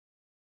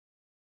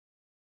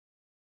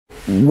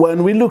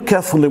when we look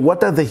carefully,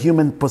 what are the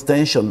human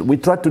potential? We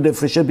try to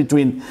differentiate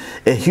between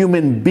a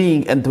human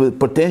being and the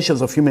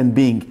potentials of human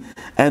being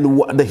and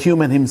the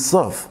human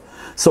himself.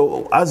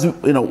 So as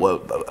you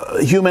know,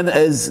 human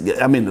is,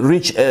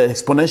 reach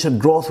exponential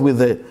growth with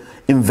the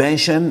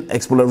invention,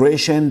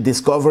 exploration,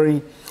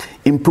 discovery,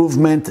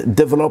 improvement,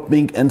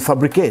 developing, and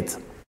fabricate.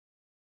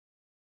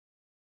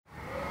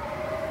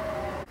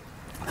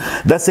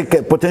 That's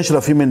the potential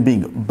of human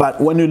being. But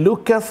when you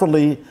look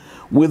carefully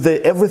with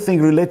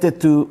everything related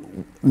to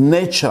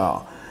nature,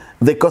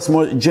 the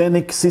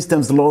cosmogenic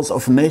systems laws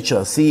of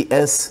nature,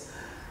 CSLN,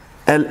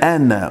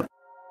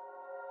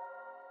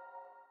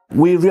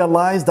 we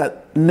realize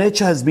that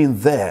nature has been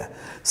there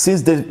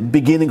since the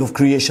beginning of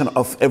creation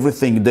of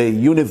everything, the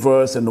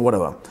universe and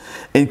whatever,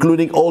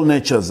 including all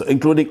natures,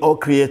 including all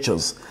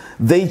creatures.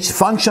 They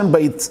function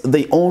by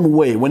their own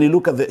way. When you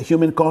look at the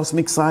human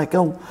cosmic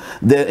cycle,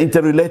 they're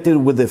interrelated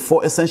with the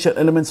 4 essential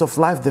elements of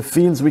life, the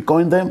fields we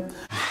coin them,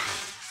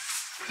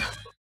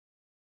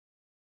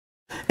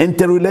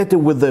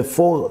 interrelated with the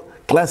 4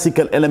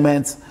 classical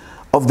elements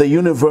of the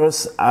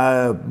universe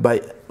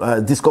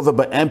discovered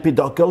by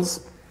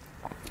Empedocles,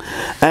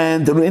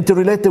 and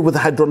interrelated with the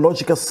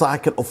hydrological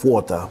cycle of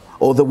water,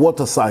 or the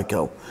water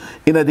cycle.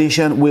 In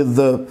addition, with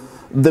the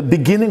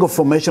beginning of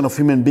formation of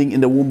human being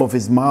in the womb of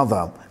his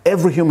mother.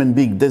 Every human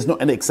being, there's no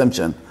any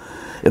exemption.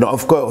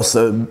 Of course,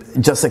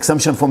 just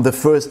exemption from the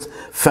first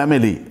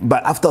family.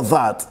 But after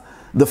that,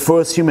 the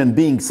first human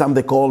being, some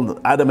they call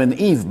Adam and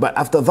Eve. But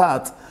after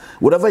that,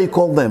 whatever you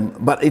call them,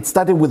 but it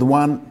started with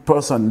one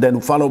person, then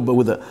followed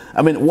with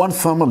one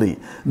family.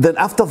 Then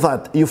after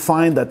that, you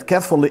find that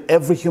carefully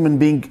every human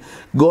being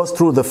goes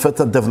through the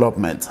fetal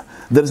development.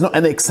 There is no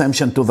any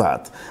exemption to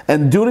that.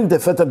 And during the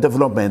fetal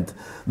development,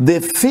 the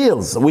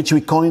fields, which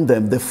we coin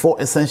them, the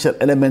 4 essential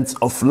elements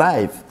of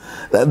life,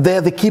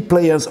 they're the key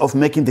players of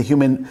making the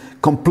human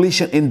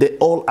completion in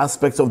all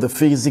aspects of the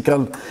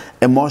physical,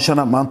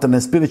 emotional, mental,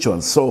 and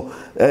spiritual. So,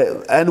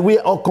 and we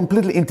are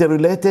completely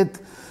interrelated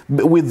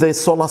with the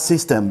solar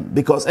system,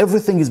 because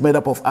everything is made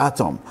up of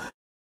atom.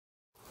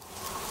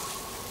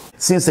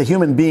 Since a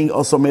human being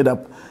also made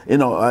up,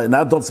 an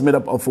adult's made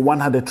up of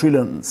 100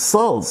 trillion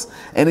cells,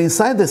 and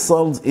inside the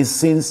cells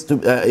is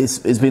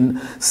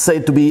been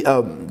said to be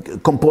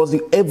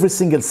composing every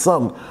single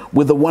cell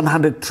with the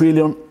 100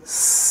 trillion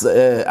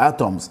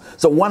atoms.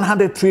 So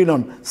 100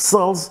 trillion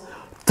cells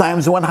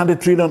times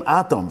 100 trillion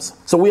atoms.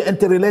 So we are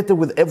interrelated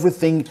with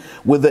everything,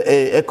 with the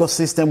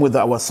ecosystem, with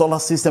our solar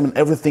system, and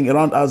everything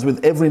around us,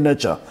 with every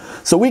nature.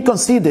 So we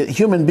consider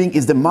human being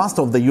is the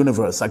master of the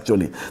universe,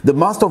 actually, the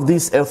master of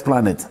this earth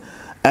planet.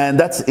 And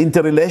that's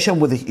interrelation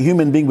with the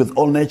human being, with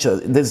all nature.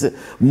 There's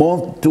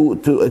more to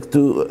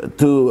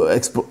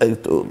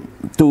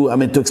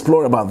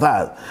explore about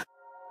that.